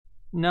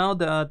now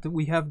that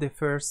we have the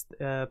first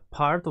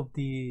part of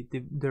the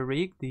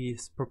rig,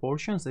 these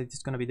proportions, that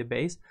is going to be the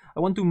base, I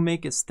want to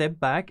make a step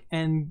back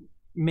and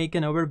make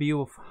an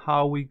overview of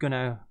how we're going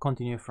to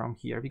continue from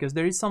here, because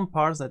there is some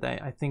parts that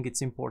I think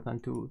it's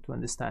important to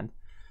understand.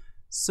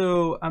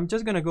 So I'm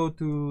just going to go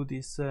to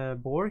this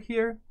board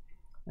here,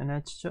 and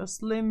that's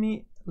just let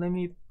me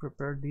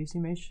prepare this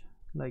image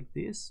like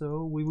this,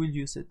 so we will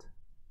use it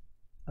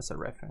as a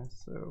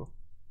reference, so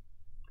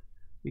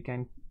we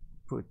can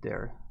put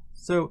there.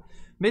 So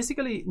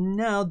basically,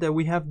 now that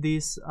we have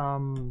this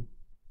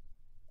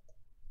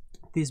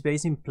this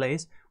base in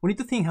place, we need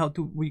to think how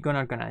we're gonna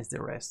organize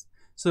the rest.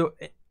 So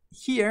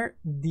here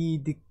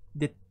the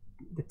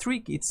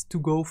trick is to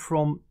go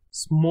from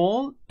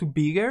small to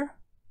bigger,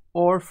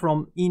 or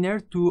from inner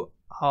to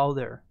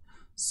outer.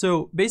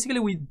 So basically,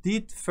 we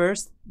did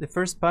the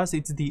first pass,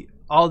 it's the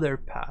outer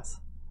path.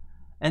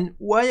 And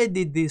why I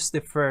did this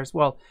the first?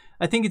 Well,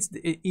 I think it's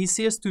the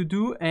easiest to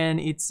do, and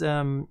it's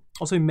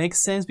also it makes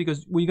sense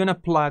because we're gonna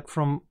plug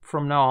from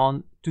now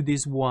on to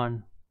this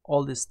one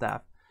all this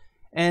stuff.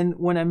 And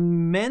when I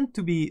meant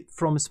to be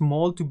from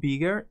small to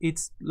bigger,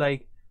 it's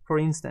like, for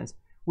instance,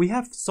 we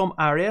have some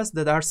areas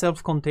that are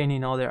self-contained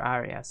in other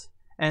areas,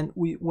 and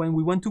when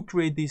we want to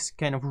create these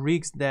kind of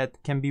rigs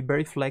that can be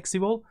very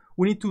flexible,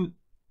 we need to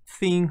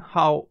think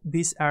how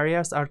these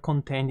areas are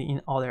contained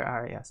in other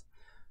areas.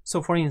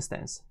 So for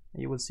instance,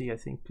 you will see, I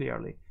think,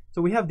 clearly.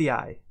 So we have the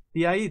eye.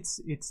 The eye,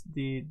 it's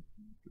the,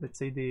 let's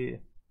say,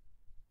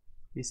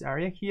 this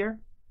area here.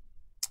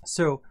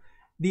 So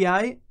the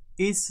eye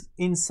is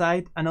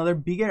inside another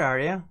bigger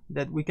area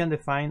that we can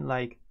define,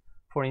 like,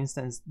 for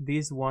instance,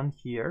 this one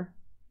here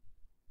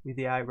with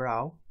the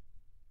eyebrow.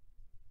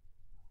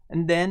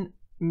 And then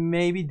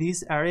maybe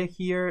this area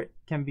here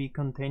can be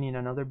contained in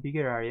another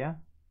bigger area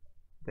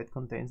that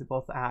contains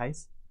both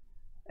eyes.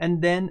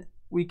 And then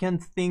we can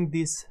think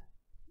this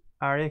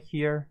area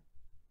here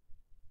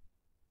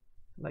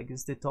like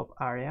it's the top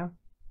area.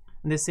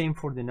 And the same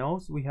for the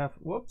nose. We have,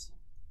 whoops,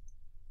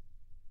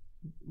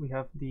 we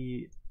have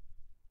these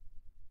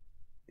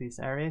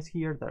areas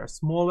here that are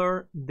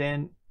smaller,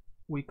 then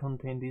we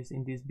contain this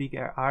in this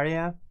bigger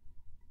area.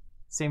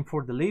 Same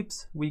for the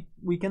lips. We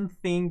can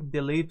think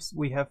the lips,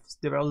 we have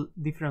several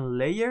different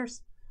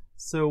layers.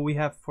 So we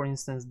have, for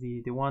instance,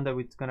 the one that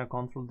it's gonna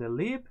control the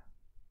lip,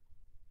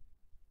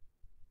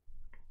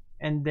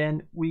 and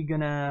then we're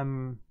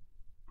gonna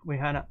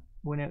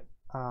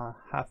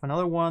have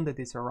another one that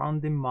is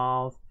around the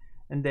mouth,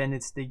 and then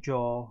it's the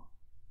jaw,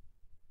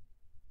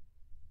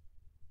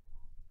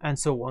 and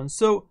so on.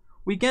 So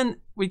we can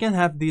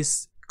have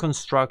this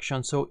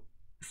construction, so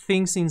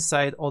things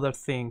inside other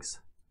things.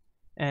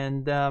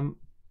 And the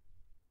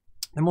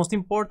most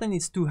important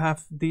is to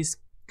have this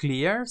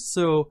clear,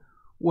 so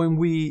when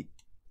we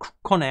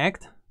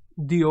connect,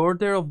 the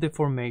order of the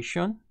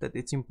formation, that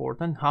it's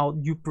important, how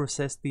you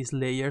process these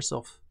layers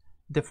of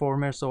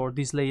deformers or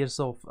these layers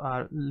of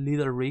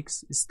little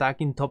rigs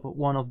stacked in top of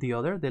one of the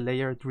other, the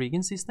layered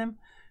rigging system,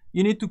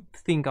 you need to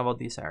think about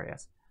these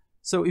areas.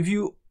 So if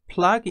you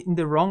plug in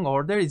the wrong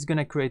order, it's going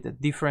to create a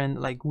different,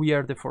 like,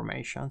 weird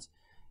deformations.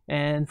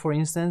 And for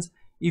instance,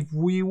 if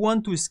we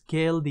want to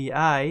scale the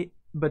eye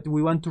but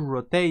we want to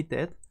rotate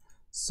it,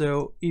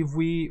 so if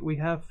we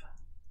have,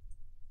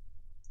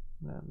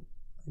 let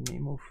me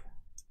move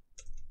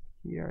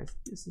here,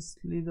 this is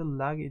a little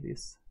laggy,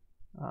 this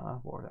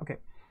board. Okay,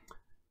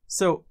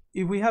 so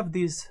if we have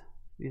this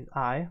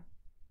eye,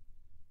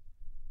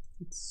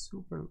 it's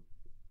super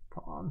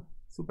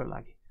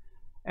laggy,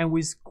 and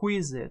we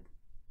squeeze it,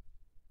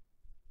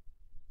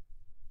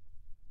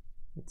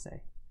 let's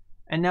say,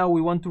 and now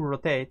we want to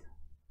rotate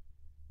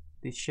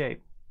this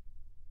shape,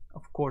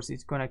 of course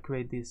it's gonna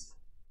create this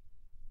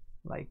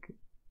like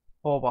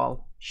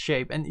oval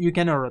shape, and you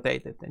cannot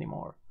rotate it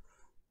anymore.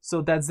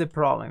 So that's the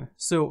problem.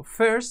 So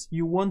first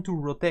you want to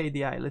rotate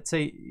the eye. Let's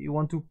say you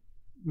want to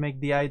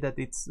make the eye that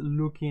it's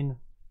looking,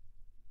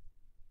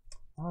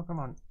 oh come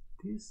on,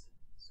 this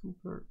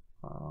super,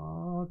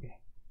 okay,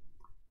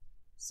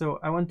 so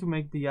I want to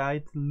make the eye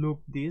to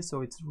look this,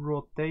 so it's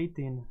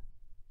rotating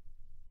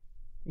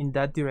in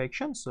that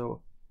direction.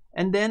 So,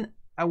 and then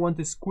I want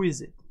to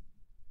squeeze it.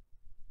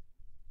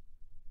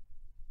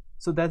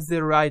 So that's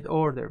the right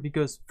order,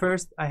 because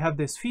first I have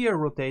the sphere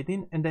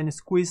rotating and then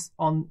squeeze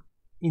on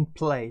in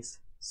place.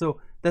 So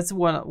that's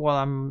what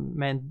I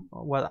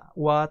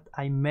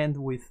meant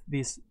with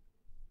this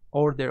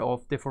order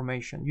of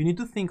deformation. You need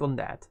to think on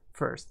that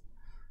first.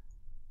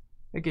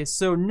 Okay,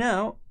 so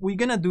now we're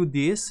gonna do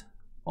this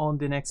on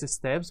the next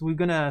steps. We're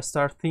gonna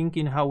start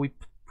thinking how we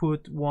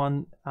put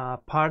one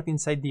part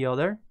inside the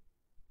other.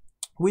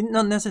 We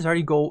not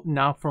necessarily go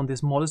now from the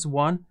smallest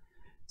one,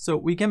 so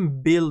we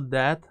can build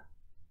that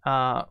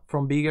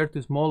from bigger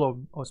to small,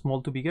 or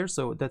small to bigger.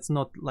 So that's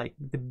not like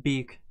the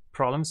big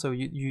problem. So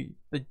you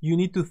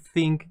need to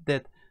think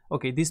that,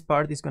 okay, this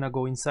part is gonna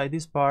go inside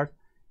this part,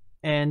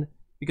 and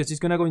because it's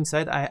gonna go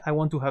inside, I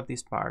want to have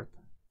this part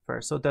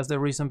first. So that's the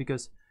reason,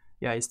 because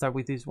yeah, I start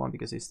with this one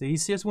because it's the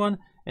easiest one,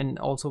 and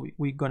also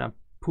we're gonna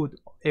put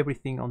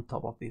everything on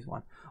top of this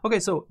one. Okay,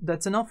 so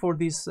that's enough for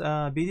this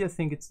video. I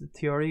think it's the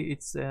theory.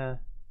 It's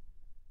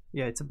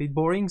yeah, it's a bit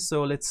boring,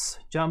 so let's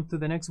jump to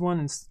the next one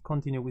and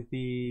continue with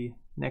the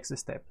next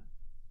step.